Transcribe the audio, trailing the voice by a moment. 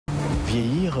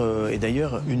Vieillir est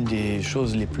d'ailleurs une des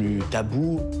choses les plus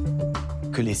taboues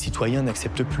que les citoyens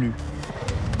n'acceptent plus.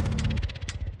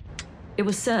 It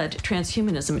was said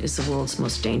transhumanism is the world's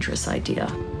most dangerous idea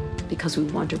because we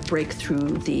want to break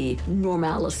through the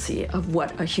normalcy of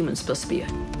what a human's supposed to be.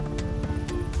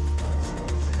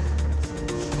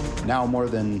 Now more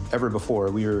than ever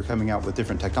before, we are coming out with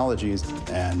different technologies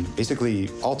and basically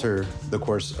alter the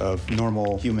course of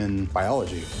normal human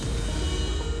biology.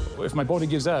 If my body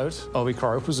gives out, I'll be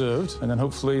cryopreserved, and then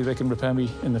hopefully they can repair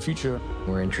me in the future.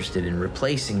 We're interested in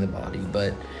replacing the body,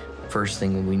 but first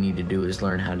thing we need to do is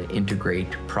learn how to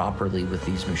integrate properly with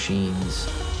these machines.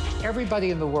 Everybody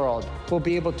in the world will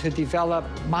be able to develop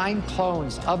mind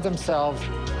clones of themselves.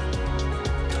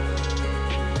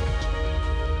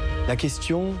 La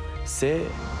question, c'est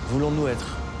voulons-nous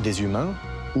être des humains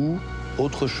ou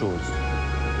autre chose?